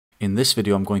In this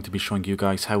video, I'm going to be showing you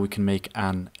guys how we can make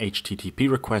an HTTP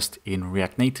request in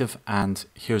React Native, and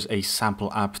here's a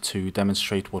sample app to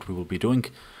demonstrate what we will be doing.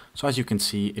 So as you can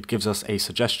see, it gives us a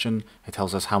suggestion, it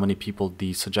tells us how many people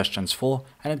the suggestion's for,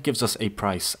 and it gives us a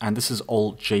price. And this is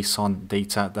all JSON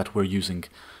data that we're using.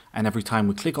 And every time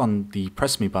we click on the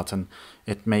Press Me button,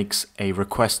 it makes a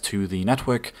request to the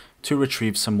network to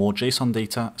retrieve some more JSON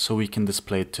data so we can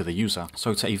display it to the user.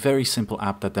 So it's a very simple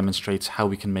app that demonstrates how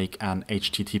we can make an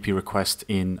HTTP request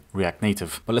in React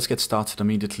Native. But let's get started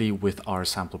immediately with our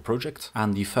sample project.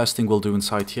 And the first thing we'll do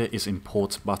inside here is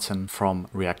import button from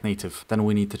React Native. Then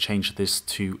we need to change this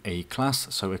to a class.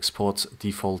 So export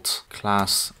default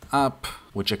class app,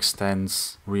 which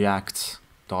extends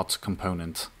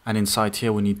React.component. And inside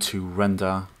here we need to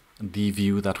render the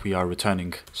view that we are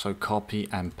returning. So copy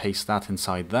and paste that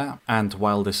inside there. And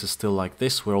while this is still like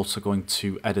this, we're also going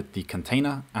to edit the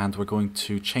container, and we're going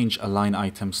to change align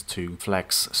items to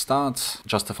flex start.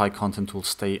 Justify content will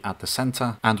stay at the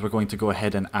center, and we're going to go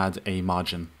ahead and add a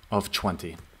margin of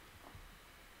 20.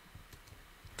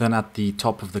 Then at the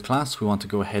top of the class, we want to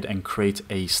go ahead and create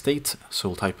a state. So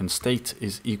we'll type in state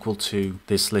is equal to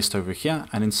this list over here.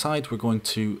 And inside we're going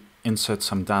to insert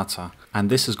some data. And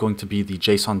this is going to be the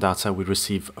JSON data we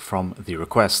receive from the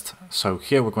request. So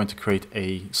here we're going to create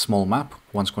a small map.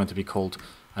 One's going to be called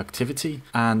activity.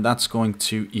 And that's going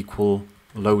to equal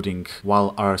loading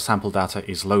while our sample data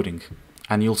is loading.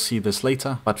 And you'll see this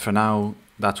later. But for now,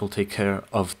 that will take care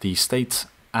of the state.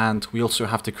 And we also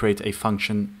have to create a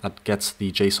function that gets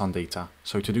the JSON data.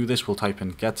 So to do this, we'll type in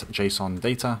get JSON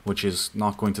data, which is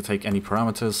not going to take any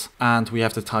parameters. And we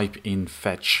have to type in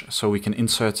fetch. So we can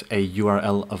insert a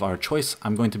URL of our choice.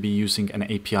 I'm going to be using an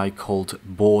API called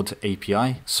board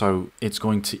API. So it's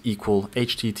going to equal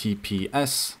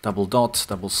HTTPS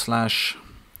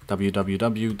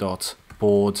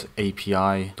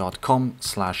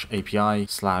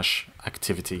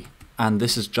www.boardapi.com/API/activity. And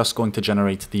this is just going to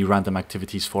generate the random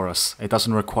activities for us. It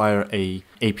doesn't require a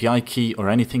API key or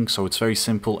anything, so it's very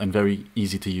simple and very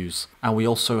easy to use. And we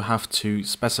also have to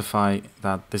specify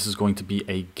that this is going to be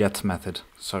a get method.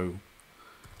 So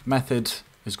method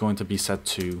is going to be set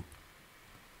to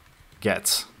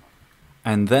get.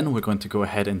 And then we're going to go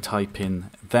ahead and type in,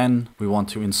 then we want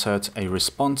to insert a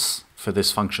response for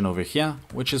this function over here,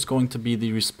 which is going to be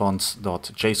the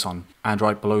response.json. And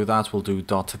right below that, we'll do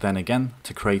 .then again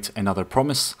to create another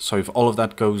promise. So if all of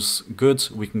that goes good,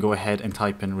 we can go ahead and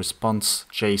type in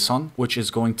response.json, which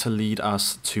is going to lead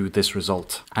us to this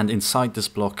result. And inside this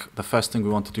block, the first thing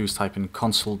we want to do is type in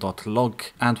console.log,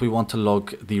 and we want to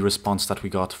log the response that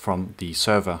we got from the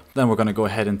server. Then we're going to go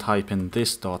ahead and type in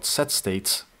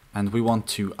this.setState, and we want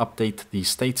to update the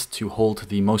state to hold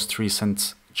the most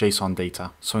recent JSON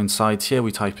data. So inside here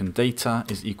we type in data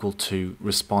is equal to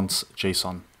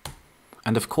response.json.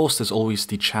 And of course there's always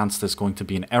the chance there's going to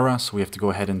be an error, so we have to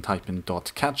go ahead and type in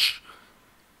 .catch.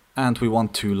 And we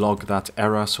want to log that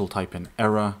error, so we'll type in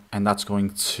error, and that's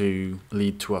going to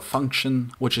lead to a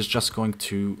function which is just going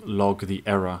to log the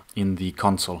error in the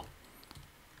console.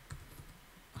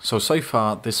 So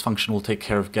far, this function will take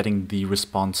care of getting the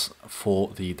response for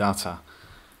the data.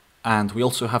 And we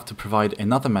also have to provide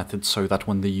another method so that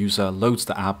when the user loads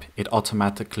the app, it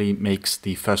automatically makes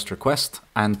the first request.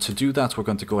 And to do that, we're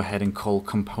going to go ahead and call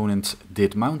component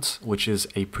didMount, which is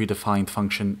a predefined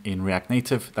function in React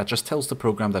Native that just tells the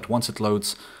program that once it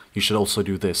loads, you should also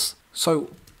do this. So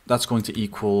that's going to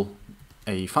equal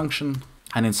a function.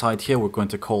 And inside here, we're going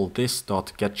to call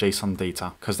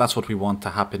this.getJSONData, because that's what we want to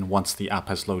happen once the app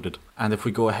has loaded. And if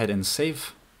we go ahead and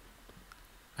save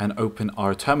and open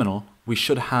our terminal, we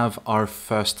should have our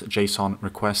first JSON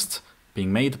request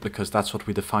being made, because that's what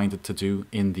we defined it to do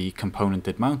in the component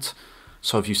didMount.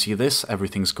 So if you see this,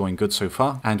 everything's going good so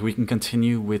far, and we can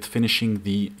continue with finishing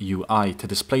the UI to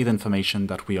display the information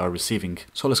that we are receiving.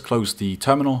 So let's close the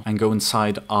terminal and go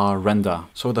inside our render.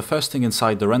 So the first thing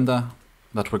inside the render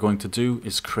that we're going to do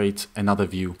is create another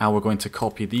view. Now we're going to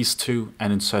copy these two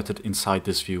and insert it inside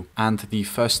this view. And the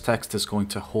first text is going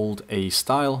to hold a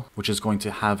style, which is going to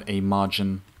have a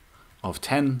margin of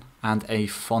 10 and a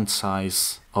font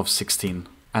size of 16.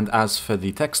 And as for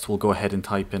the text, we'll go ahead and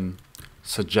type in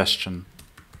suggestion.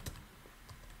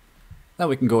 Now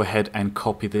we can go ahead and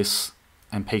copy this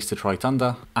and paste it right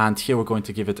under. And here we're going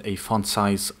to give it a font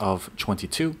size of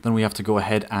 22. Then we have to go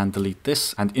ahead and delete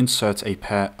this and insert a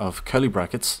pair of curly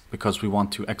brackets because we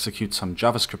want to execute some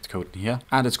JavaScript code in here.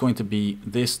 And it's going to be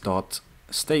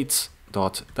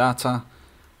this.state.data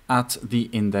at the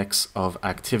index of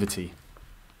activity,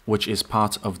 which is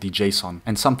part of the JSON.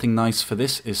 And something nice for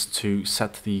this is to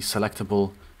set the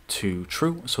selectable to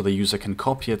true so the user can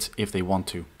copy it if they want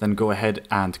to. Then go ahead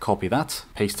and copy that,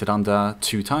 paste it under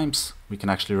 2 times. We can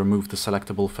actually remove the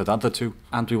selectable for the other 2,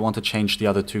 and we want to change the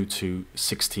other 2 to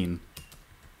 16.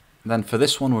 Then for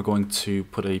this one, we're going to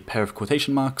put a pair of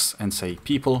quotation marks and say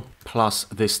people plus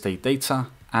this state data.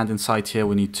 And inside here,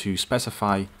 we need to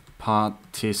specify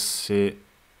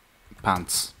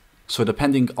participants. So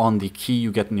depending on the key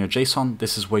you get in your JSON,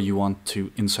 this is where you want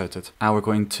to insert it. Now we're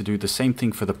going to do the same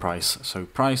thing for the price. So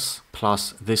price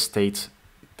plus this state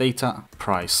data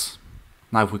price.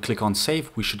 Now if we click on save,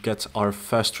 we should get our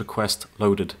first request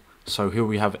loaded. So here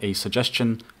we have a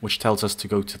suggestion which tells us to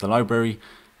go to the library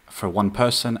for 1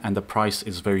 person, and the price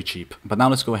is very cheap. But now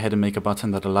let's go ahead and make a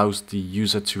button that allows the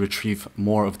user to retrieve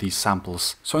more of these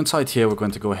samples. So inside here, we're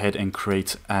going to go ahead and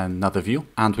create another view,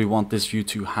 and we want this view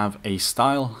to have a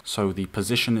style. So the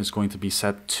position is going to be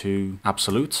set to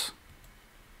absolute.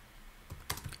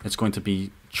 It's going to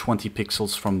be 20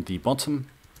 pixels from the bottom,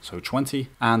 so 20,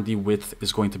 and the width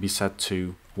is going to be set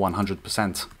to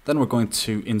 100%. Then we're going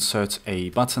to insert a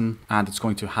button, and it's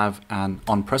going to have an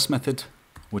onPress method,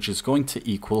 which is going to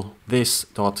equal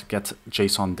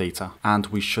this.getJSON data. And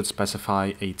we should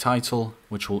specify a title,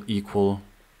 which will equal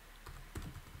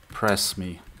press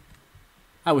me.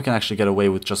 And we can actually get away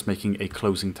with just making a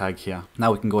closing tag here.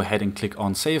 Now we can go ahead and click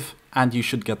on save, and you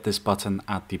should get this button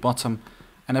at the bottom.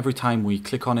 And every time we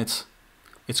click on it,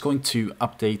 it's going to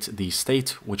update the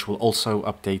state, which will also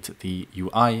update the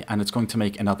UI, and it's going to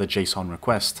make another JSON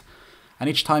request. And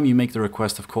each time you make the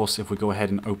request, of course, if we go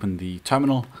ahead and open the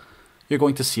terminal, you're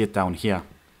going to see it down here.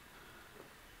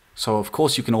 So of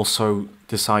course you can also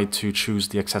decide to choose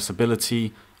the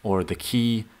accessibility or the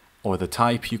key or the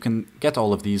type. You can get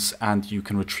all of these and you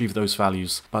can retrieve those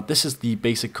values. But this is the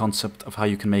basic concept of how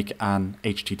you can make an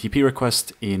HTTP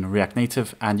request in React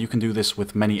Native, and you can do this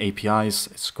with many APIs.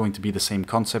 It's going to be the same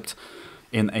concept.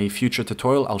 In a future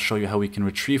tutorial, I'll show you how we can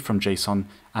retrieve from JSON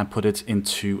and put it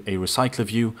into a recycler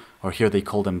view, or here they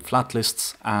call them flat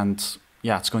lists, and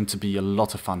yeah, it's going to be a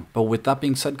lot of fun. But with that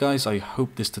being said, guys, I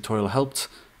hope this tutorial helped,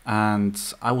 and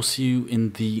I will see you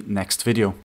in the next video.